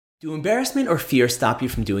Do embarrassment or fear stop you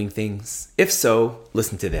from doing things? If so,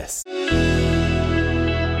 listen to this.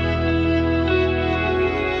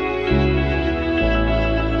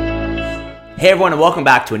 Hey everyone, and welcome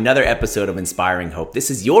back to another episode of Inspiring Hope.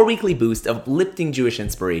 This is your weekly boost of uplifting Jewish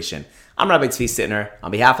inspiration. I'm Rabbi Tzvi Sittner.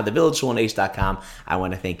 On behalf of thevillageshulchan.com, I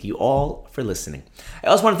want to thank you all for listening. I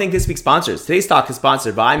also want to thank this week's sponsors. Today's talk is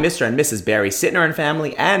sponsored by Mr. and Mrs. Barry Sittner and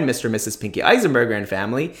family and Mr. and Mrs. Pinky Eisenberger and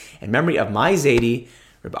family in memory of my Zaidi,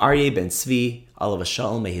 Reb Aryeh Ben Tzvi, Olav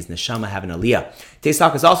Shalom, may his neshama have an aliyah. Today's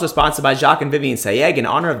talk is also sponsored by Jacques and Vivian Sayeg in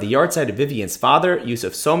honor of the yahrzeit of Vivian's father,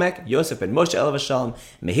 Yusuf Somek, Yosef and Moshe Olav Shalom,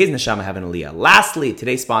 may his neshama have an aliyah. Lastly,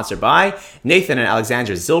 today's sponsored by Nathan and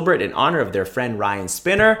Alexandra Zilbert in honor of their friend Ryan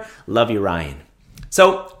Spinner. Love you, Ryan.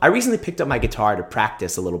 So, I recently picked up my guitar to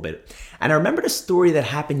practice a little bit, and I remembered a story that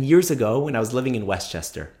happened years ago when I was living in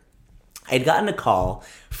Westchester. I had gotten a call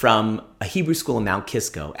from a Hebrew school in Mount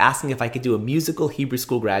Kisco asking if I could do a musical Hebrew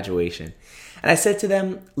school graduation. And I said to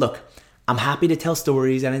them, look, I'm happy to tell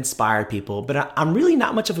stories and inspire people, but I'm really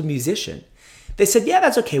not much of a musician. They said, yeah,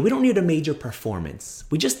 that's okay. We don't need a major performance.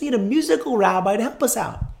 We just need a musical rabbi to help us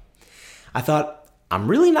out. I thought, I'm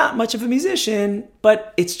really not much of a musician,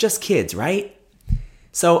 but it's just kids, right?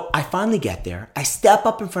 So I finally get there. I step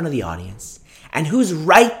up in front of the audience. And who's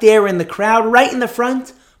right there in the crowd, right in the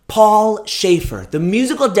front? Paul Schaefer, the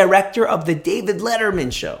musical director of the David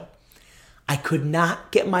Letterman show. I could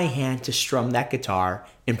not get my hand to strum that guitar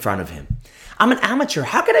in front of him. I'm an amateur.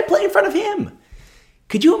 How could I play in front of him?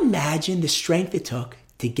 Could you imagine the strength it took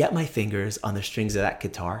to get my fingers on the strings of that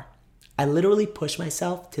guitar? I literally pushed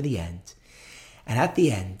myself to the end. And at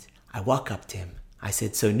the end, I walk up to him. I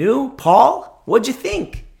said, so new, Paul, what'd you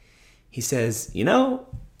think? He says,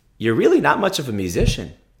 you're really not much of a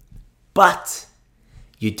musician, but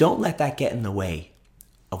you don't let that get in the way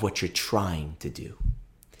of what you're trying to do.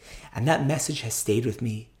 And that message has stayed with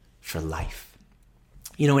me for life.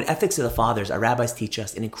 In Ethics of the Fathers, our rabbis teach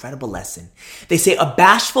us an incredible lesson. They say a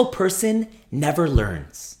bashful person never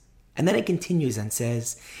learns. And then it continues and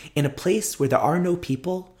says, in a place where there are no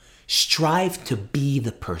people, strive to be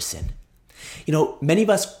the person. Many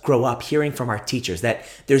of us grow up hearing from our teachers that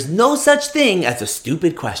there's no such thing as a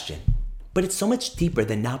stupid question. But it's so much deeper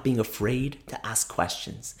than not being afraid to ask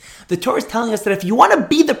questions. The Torah is telling us that if you want to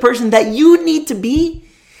be the person that you need to be,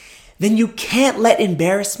 then you can't let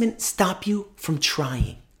embarrassment stop you from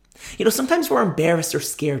trying. Sometimes we're embarrassed or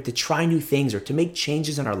scared to try new things or to make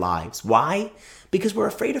changes in our lives. Why? Because we're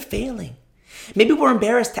afraid of failing. Maybe we're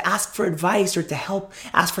embarrassed to ask for advice or to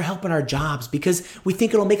ask for help in our jobs because we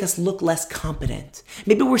think it'll make us look less competent.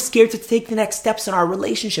 Maybe we're scared to take the next steps in our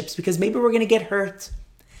relationships because maybe we're going to get hurt.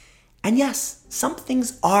 And yes, some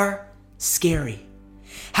things are scary.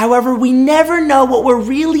 However, we never know what we're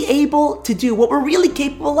really able to do, what we're really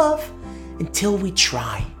capable of, until we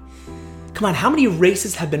try. Come on, how many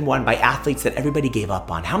races have been won by athletes that everybody gave up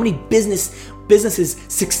on? How many businesses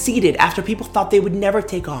succeeded after people thought they would never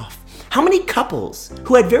take off? How many couples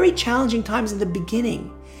who had very challenging times in the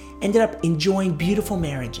beginning ended up enjoying beautiful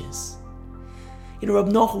marriages? Reb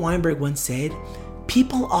Noach Weinberg once said,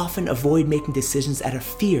 people often avoid making decisions out of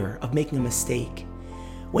fear of making a mistake,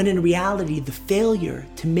 when in reality, the failure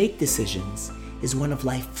to make decisions is one of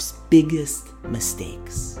life's biggest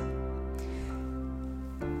mistakes.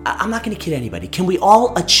 I'm not going to kid anybody. Can we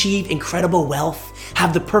all achieve incredible wealth,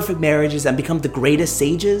 have the perfect marriages, and become the greatest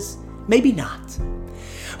sages? Maybe not.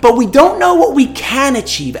 But we don't know what we can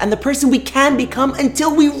achieve and the person we can become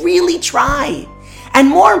until we really try. And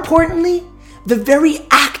more importantly, the very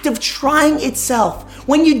act of trying itself,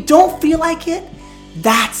 when you don't feel like it,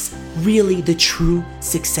 that's really the true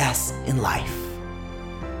success in life.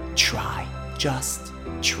 Try. Just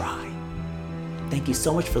try. Thank you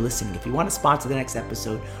so much for listening. If you want to sponsor the next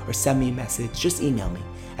episode or send me a message, just email me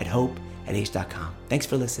at hope@h.com. Thanks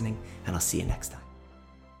for listening, and I'll see you next time.